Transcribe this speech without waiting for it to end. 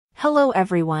Hello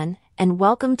everyone, and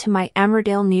welcome to my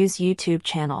Emmerdale News YouTube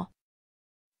channel.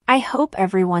 I hope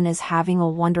everyone is having a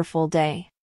wonderful day.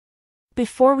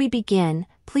 Before we begin,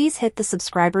 please hit the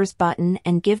subscribers button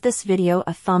and give this video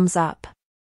a thumbs up.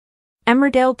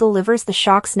 Emmerdale delivers the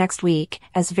shocks next week,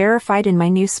 as verified in my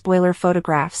new spoiler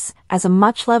photographs, as a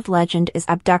much-loved legend is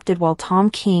abducted while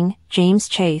Tom King, James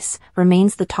Chase,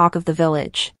 remains the talk of the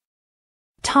village.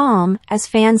 Tom, as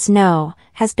fans know,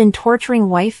 has been torturing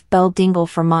wife Belle Dingle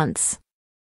for months.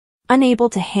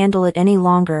 Unable to handle it any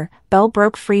longer, Belle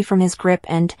broke free from his grip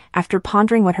and, after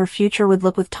pondering what her future would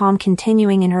look with Tom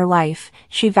continuing in her life,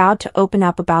 she vowed to open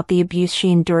up about the abuse she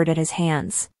endured at his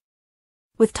hands.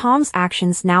 With Tom's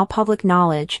actions now public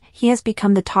knowledge, he has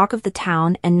become the talk of the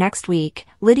town, and next week,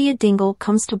 Lydia Dingle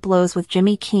comes to blows with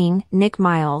Jimmy King, Nick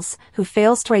Miles, who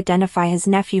fails to identify his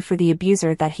nephew for the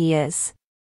abuser that he is.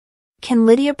 Can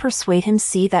Lydia persuade him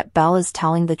see that Belle is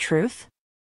telling the truth?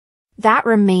 That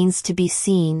remains to be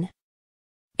seen.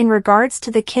 In regards to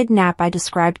the kidnap I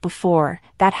described before,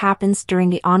 that happens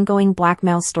during the ongoing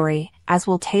blackmail story, as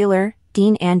Will Taylor,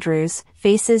 Dean Andrews,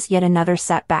 faces yet another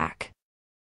setback.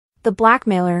 The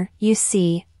blackmailer, you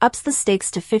see, ups the stakes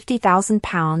to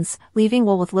 £50,000, leaving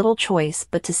Will with little choice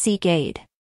but to seek aid.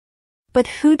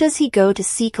 But who does he go to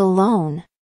seek alone?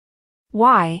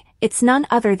 Why, it's none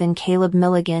other than Caleb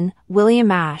Milligan,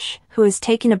 William Ash, who is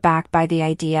taken aback by the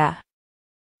idea.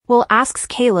 Will asks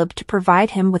Caleb to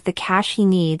provide him with the cash he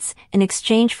needs in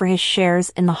exchange for his shares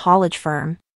in the haulage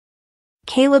firm.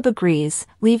 Caleb agrees,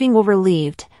 leaving Will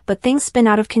relieved, but things spin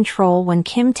out of control when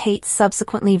Kim Tate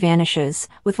subsequently vanishes,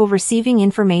 with Will receiving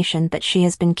information that she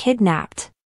has been kidnapped.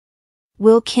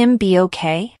 Will Kim be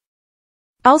okay?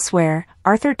 Elsewhere,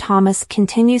 Arthur Thomas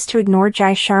continues to ignore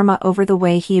Jai Sharma over the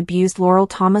way he abused Laurel.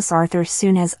 Thomas Arthur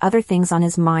soon has other things on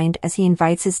his mind as he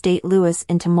invites his date Lewis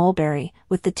into Mulberry,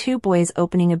 with the two boys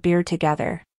opening a beer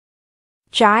together.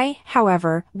 Jai,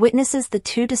 however, witnesses the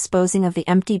two disposing of the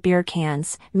empty beer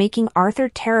cans, making Arthur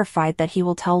terrified that he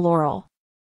will tell Laurel.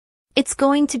 It's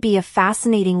going to be a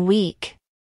fascinating week.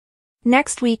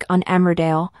 Next week on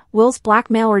Emmerdale, Will's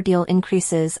blackmail ordeal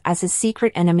increases as his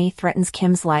secret enemy threatens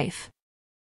Kim's life.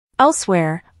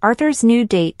 Elsewhere, Arthur's new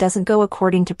date doesn't go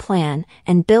according to plan,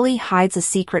 and Billy hides a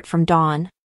secret from Dawn.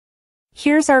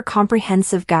 Here's our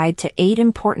comprehensive guide to 8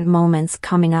 important moments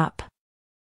coming up.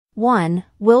 1.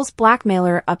 Will's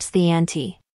blackmailer ups the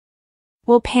ante.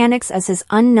 Will panics as his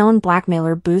unknown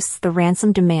blackmailer boosts the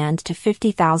ransom demand to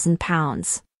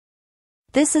 £50,000.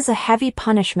 This is a heavy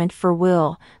punishment for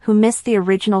Will, who missed the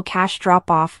original cash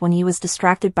drop-off when he was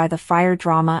distracted by the fire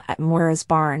drama at Moira's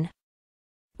barn.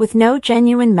 With no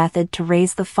genuine method to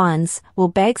raise the funds, Will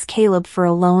begs Caleb for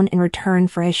a loan in return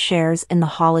for his shares in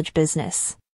the haulage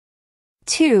business.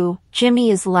 2.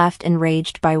 Jimmy is left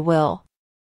enraged by Will.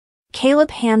 Caleb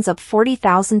hands up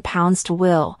 £40,000 to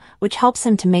Will, which helps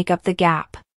him to make up the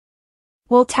gap.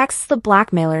 Will texts the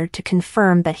blackmailer to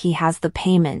confirm that he has the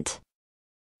payment.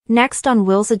 Next on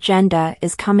Will's agenda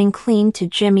is coming clean to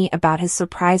Jimmy about his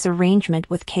surprise arrangement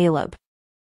with Caleb.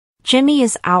 Jimmy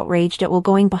is outraged at Will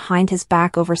going behind his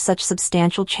back over such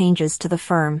substantial changes to the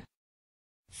firm.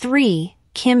 3.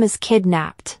 Kim is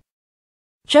kidnapped.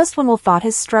 Just when Will thought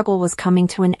his struggle was coming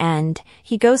to an end,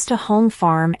 he goes to Home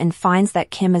Farm and finds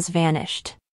that Kim has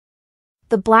vanished.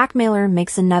 The blackmailer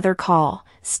makes another call,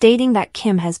 stating that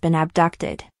Kim has been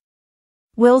abducted.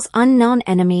 Will's unknown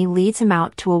enemy leads him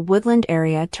out to a woodland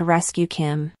area to rescue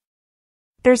Kim.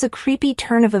 There's a creepy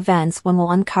turn of events when Will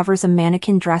uncovers a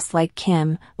mannequin dressed like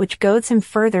Kim, which goads him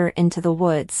further into the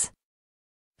woods.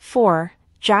 4.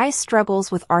 Jai struggles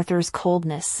with Arthur's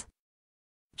coldness.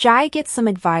 Jai gets some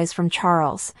advice from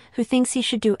Charles, who thinks he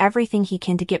should do everything he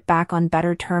can to get back on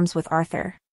better terms with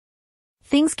Arthur.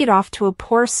 Things get off to a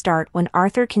poor start when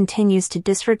Arthur continues to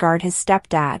disregard his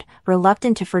stepdad,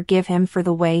 reluctant to forgive him for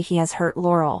the way he has hurt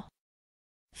Laurel.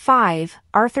 5.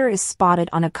 Arthur is spotted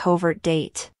on a covert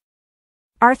date.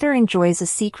 Arthur enjoys a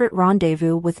secret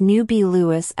rendezvous with newbie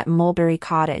Lewis at Mulberry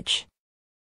Cottage.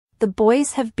 The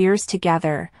boys have beers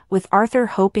together, with Arthur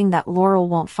hoping that Laurel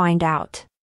won't find out.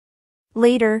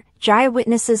 Later, Jai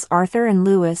witnesses Arthur and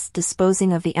Lewis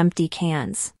disposing of the empty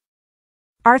cans.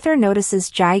 Arthur notices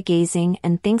Jai gazing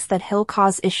and thinks that he'll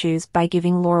cause issues by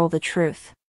giving Laurel the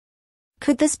truth.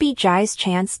 Could this be Jai's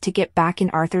chance to get back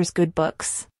in Arthur's good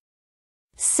books?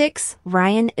 6.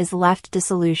 Ryan is left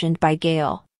disillusioned by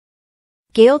Gail.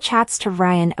 Gail chats to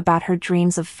Ryan about her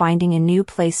dreams of finding a new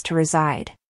place to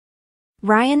reside.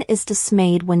 Ryan is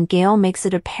dismayed when Gail makes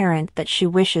it apparent that she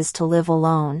wishes to live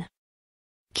alone.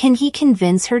 Can he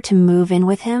convince her to move in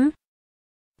with him?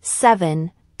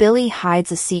 7. Billy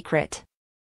hides a secret.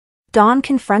 Dawn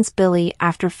confronts Billy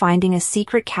after finding a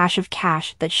secret cache of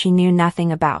cash that she knew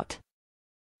nothing about.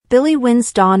 Billy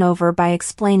wins Dawn over by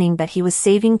explaining that he was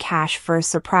saving cash for a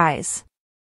surprise.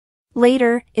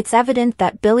 Later, it's evident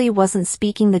that Billy wasn't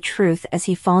speaking the truth as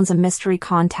he phones a mystery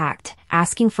contact,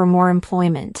 asking for more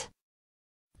employment.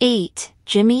 8.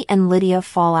 Jimmy and Lydia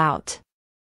fall out.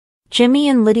 Jimmy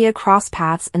and Lydia cross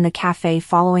paths in the cafe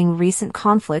following recent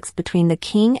conflicts between the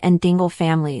King and Dingle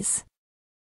families.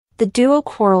 The duo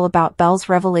quarrel about Belle's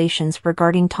revelations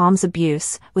regarding Tom's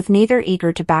abuse, with neither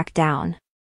eager to back down.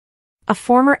 A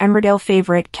former Emmerdale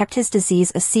favorite kept his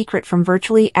disease a secret from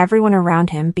virtually everyone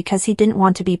around him because he didn't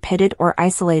want to be pitted or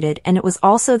isolated, and it was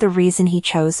also the reason he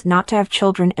chose not to have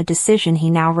children, a decision he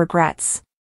now regrets.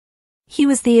 He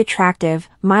was the attractive,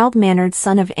 mild-mannered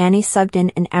son of Annie Sugden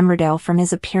in Emmerdale from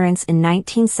his appearance in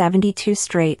 1972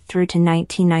 straight through to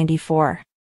 1994.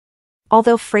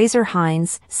 Although Fraser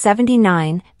Hines,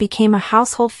 79, became a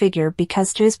household figure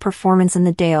because to his performance in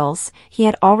The Dales, he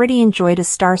had already enjoyed a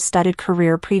star-studded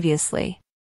career previously.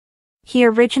 He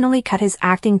originally cut his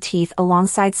acting teeth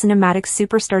alongside cinematic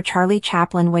superstar Charlie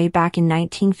Chaplin way back in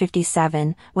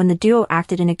 1957, when the duo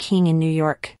acted in A King in New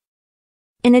York.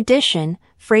 In addition,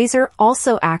 Fraser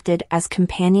also acted as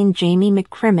companion Jamie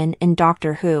McCrimmon in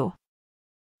Doctor Who,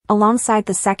 alongside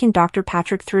the second Dr.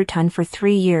 Patrick Troughton for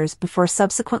 3 years before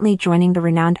subsequently joining the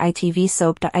renowned ITV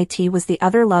soap. It was the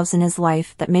other loves in his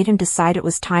life that made him decide it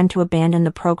was time to abandon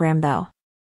the program though.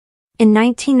 In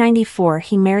 1994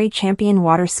 he married champion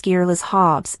water skier Liz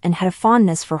Hobbs and had a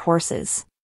fondness for horses.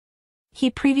 He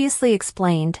previously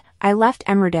explained, "I left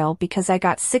Emmerdale because I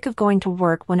got sick of going to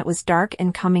work when it was dark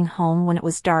and coming home when it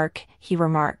was dark," he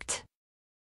remarked.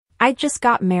 "I just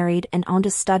got married and owned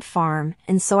a stud farm,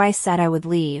 and so I said I would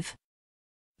leave."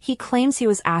 He claims he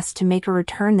was asked to make a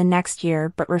return the next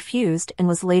year but refused and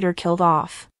was later killed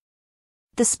off.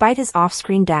 Despite his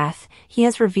off-screen death, he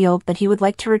has revealed that he would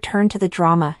like to return to the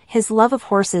drama. His love of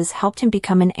horses helped him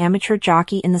become an amateur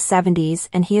jockey in the 70s,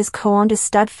 and he has co-owned a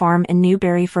stud farm in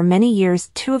Newbury for many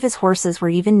years. 2 of his horses were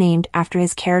even named after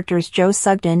his characters Joe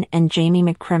Sugden and Jamie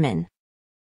McCrimmon.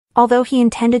 Although he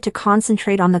intended to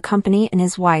concentrate on the company and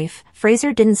his wife,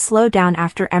 Fraser didn't slow down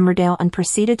after Emmerdale and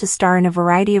proceeded to star in a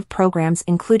variety of programs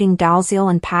including Dalziel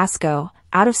and Pascoe,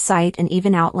 Out of Sight and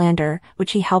even Outlander,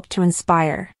 which he helped to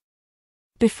inspire.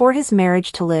 Before his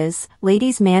marriage to Liz,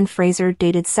 ladies' man Fraser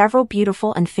dated several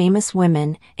beautiful and famous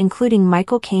women, including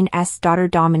Michael Caine's daughter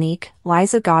Dominique,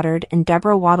 Liza Goddard and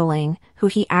Deborah Waddling, who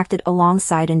he acted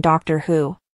alongside in Doctor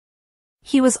Who.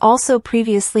 He was also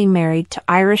previously married to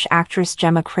Irish actress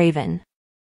Gemma Craven.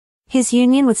 His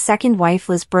union with second wife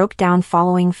Liz broke down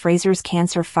following Fraser's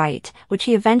cancer fight, which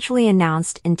he eventually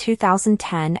announced in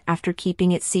 2010 after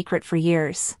keeping it secret for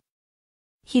years.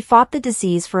 He fought the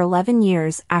disease for 11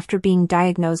 years after being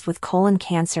diagnosed with colon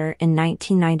cancer in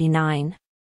 1999.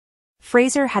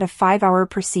 Fraser had a 5-hour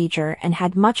procedure and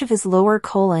had much of his lower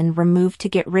colon removed to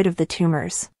get rid of the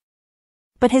tumors.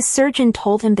 But his surgeon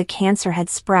told him the cancer had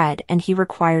spread and he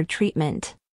required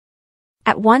treatment.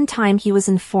 At one time he was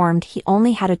informed he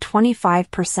only had a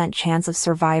 25% chance of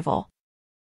survival.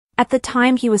 At the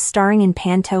time he was starring in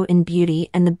Panto in Beauty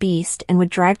and the Beast and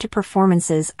would drive to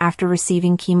performances after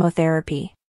receiving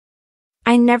chemotherapy.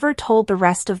 "I never told the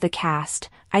rest of the cast,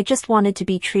 I just wanted to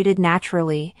be treated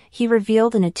naturally," he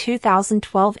revealed in a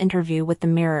 2012 interview with The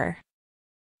Mirror.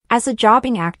 As a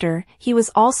jobbing actor, he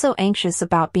was also anxious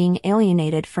about being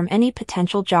alienated from any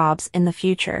potential jobs in the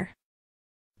future.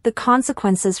 The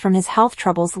consequences from his health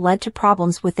troubles led to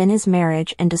problems within his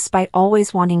marriage, and despite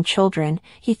always wanting children,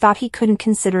 he thought he couldn't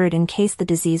consider it in case the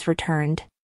disease returned.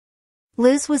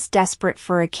 Liz was desperate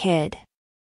for a kid.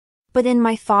 But in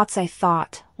my thoughts I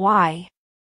thought, why?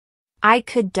 I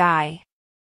could die.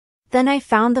 Then I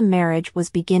found the marriage was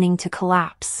beginning to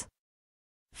collapse.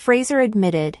 Fraser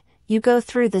admitted, "You go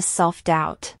through this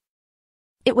self-doubt.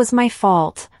 It was my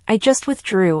fault, I just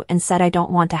withdrew and said I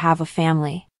don't want to have a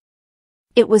family.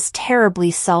 It was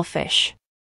terribly selfish."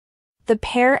 The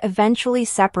pair eventually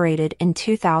separated in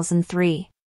 2003.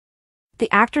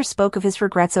 The actor spoke of his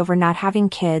regrets over not having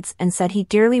kids and said he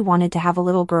dearly wanted to have a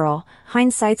little girl.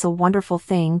 "Hindsight's a wonderful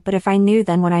thing, but if I knew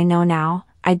then what I know now,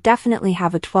 I'd definitely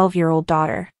have a 12-year-old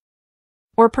daughter.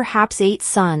 Or perhaps 8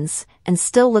 sons, and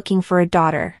still looking for a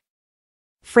daughter."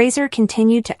 Fraser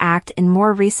continued to act and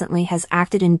more recently has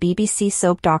acted in BBC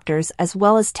soap Doctors as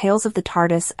well as Tales of the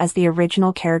TARDIS as the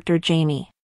original character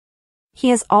Jamie. He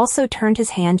has also turned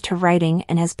his hand to writing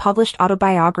and has published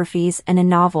autobiographies and a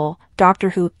novel,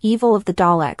 Doctor Who, Evil of the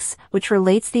Daleks, which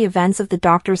relates the events of the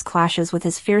Doctor's clashes with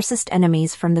his fiercest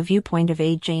enemies from the viewpoint of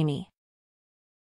Jamie.